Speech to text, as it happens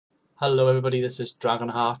Hello everybody, this is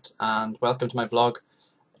Dragonheart and welcome to my vlog.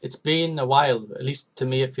 It's been a while, at least to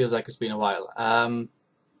me it feels like it's been a while.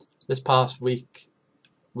 This past week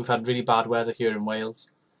we've had really bad weather here in Wales,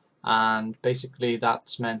 and basically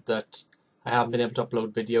that's meant that I haven't been able to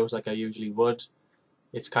upload videos like I usually would.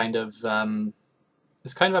 It's kind of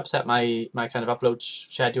upset my kind of upload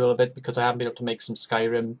schedule a bit because I haven't been able to make some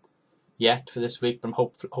Skyrim yet for this week, but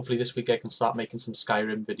hopefully this week I can start making some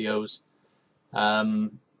Skyrim videos.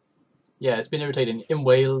 Yeah, it's been irritating. In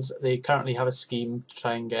Wales, they currently have a scheme to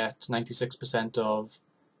try and get 96% of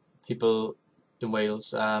people in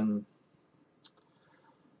Wales,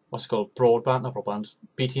 what's it called? Broadband, not broadband,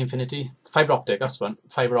 BT Infinity, fibre optic, that's one,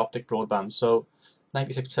 fibre optic broadband. So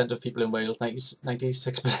 96% of people in Wales,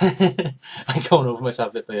 96%, I'm going over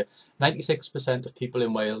myself a bit here, 96% of people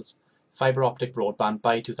in Wales, fibre optic broadband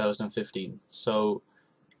by 2015. So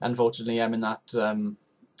unfortunately I'm in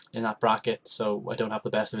that bracket, so I don't have the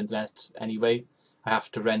best of internet anyway. I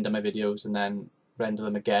have to render my videos and then render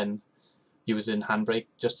them again using Handbrake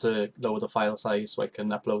just to lower the file size so I can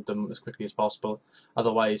upload them as quickly as possible.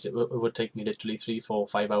 Otherwise it would take me literally 3, 4,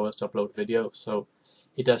 5 hours to upload a video, so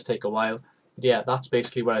it does take a while. But yeah, that's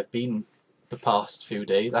basically where I've been the past few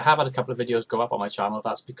days. I have had a couple of videos go up on my channel.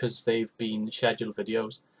 That's because they've been scheduled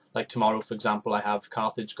videos. Like tomorrow, for example, I have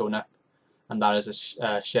Carthage going up, and that is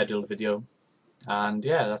a scheduled video. And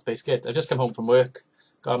yeah, that's basically it. I just come home from work,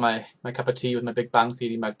 got my cup of tea with my Big Bang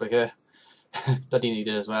Theory mug by here. Bloody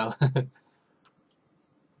needed as well.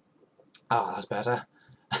 Oh, that's better.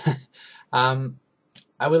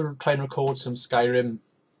 I will try and record some Skyrim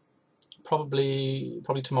probably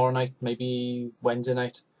tomorrow night, maybe Wednesday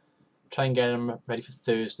night. Try and get them ready for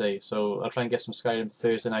Thursday. So I'll try and get some Skyrim for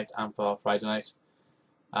Thursday night and for Friday night.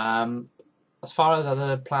 As far as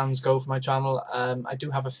other plans go for my channel, I do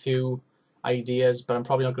have a few ideas, but I'm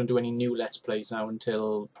probably not going to do any new Let's Plays now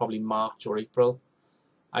until probably March or April.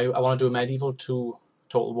 I want to do a Medieval 2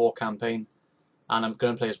 Total War campaign, and I'm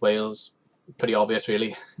going to play as Wales. Pretty obvious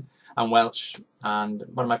really. I'm Welsh, and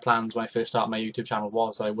one of my plans when I first started my YouTube channel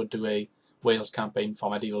was that I would do a Wales campaign for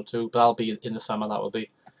Medieval 2, but that'll be in the summer. That will be.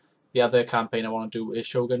 The other campaign I want to do is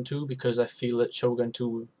Shogun 2, because I feel that Shogun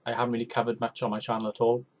 2 I haven't really covered much on my channel at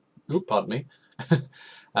all. Ooh, pardon me.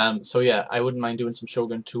 So yeah, I wouldn't mind doing some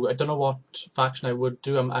Shogun 2. I don't know what faction I would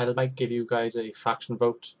do. I might give you guys a faction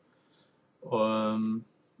vote, or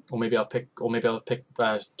maybe I'll pick 2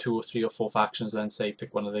 or 3 or 4 factions and then say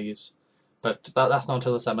pick one of these. But that's not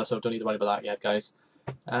until the summer, so don't need to worry about that yet, guys.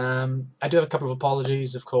 I do have a couple of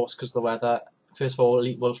apologies, of course, because of the weather. First of all,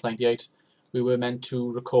 Elite Wolf 98. We were meant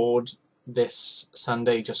to record this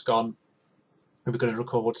Sunday, just gone. We were going to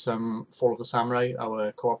record some Fall of the Samurai,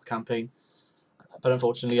 our co-op campaign. But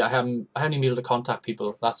unfortunately, I haven't been able to contact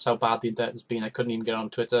people. That's how bad the internet has been. I couldn't even get on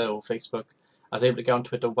Twitter or Facebook. I was able to get on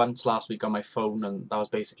Twitter once last week on my phone, and that was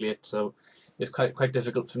basically it. So it's quite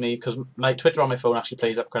difficult for me, because my Twitter on my phone actually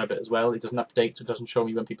plays up quite a bit as well. It doesn't update, so it doesn't show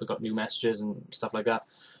me when people got new messages and stuff like that.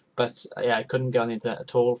 But yeah, I couldn't get on the internet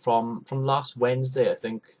at all from last Wednesday, I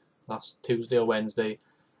think, last Tuesday or Wednesday,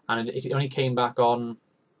 and it only came back on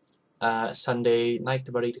Sunday night,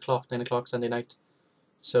 about 8 o'clock, 9 o'clock Sunday night.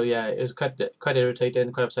 So yeah, it was quite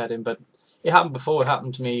irritating, quite upsetting, but it happened before. It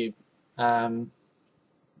happened to me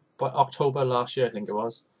October last year, I think it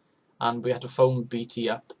was, and we had to phone BT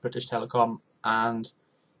up, British Telecom, and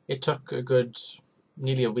it took a good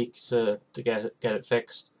nearly a week to get it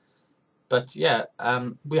fixed. But yeah,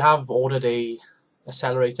 we have ordered a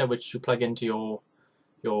accelerator which you plug into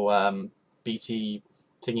your BT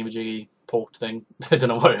thingy-majiggy port thing. I don't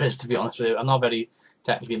know what it is, to be honest with you. I'm not very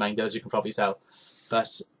technically minded, as you can probably tell.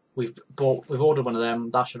 But we've ordered one of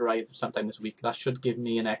them. That should arrive sometime this week. That should give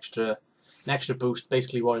me an extra boost.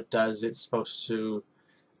 Basically, what it does, it's supposed to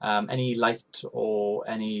any light or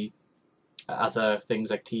any other things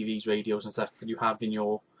like TVs, radios, and stuff that you have in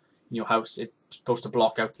your house. It's supposed to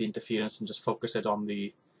block out the interference and just focus it on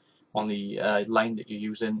the line that you're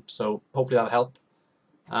using. So hopefully that'll help.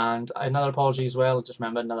 And another apology as well. Just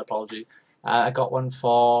remember, another apology. I got one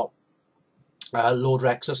for Lord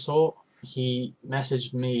Rexasaur. He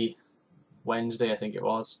messaged me Wednesday, I think it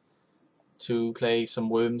was, to play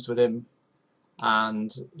some Worms with him,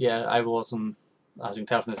 and yeah, I wasn't, as you can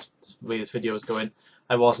tell from the way this video is going,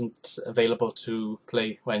 I wasn't available to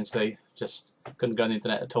play Wednesday. Just couldn't get on the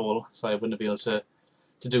internet at all, so I wouldn't be able to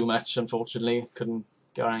do much, unfortunately. Couldn't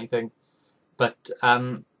get on anything. But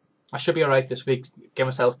I should be alright this week. Get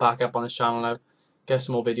myself back up on this channel now, get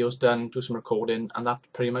some more videos done, do some recording, and that's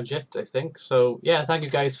pretty much it, I think. So yeah, thank you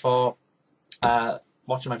guys for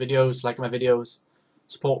watching my videos, liking my videos,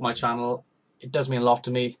 support my channel. It does mean a lot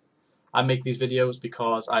to me. I make these videos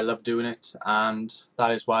because I love doing it, and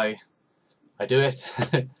that is why I do it.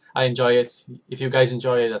 I enjoy it. If you guys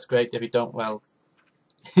enjoy it, that's great. If you don't, well,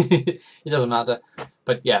 it doesn't matter.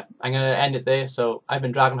 But yeah, I'm going to end it there. So I've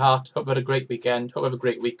been Dragonheart. Hope you had a great weekend. Hope you have a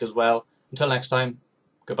great week as well. Until next time,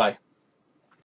 goodbye.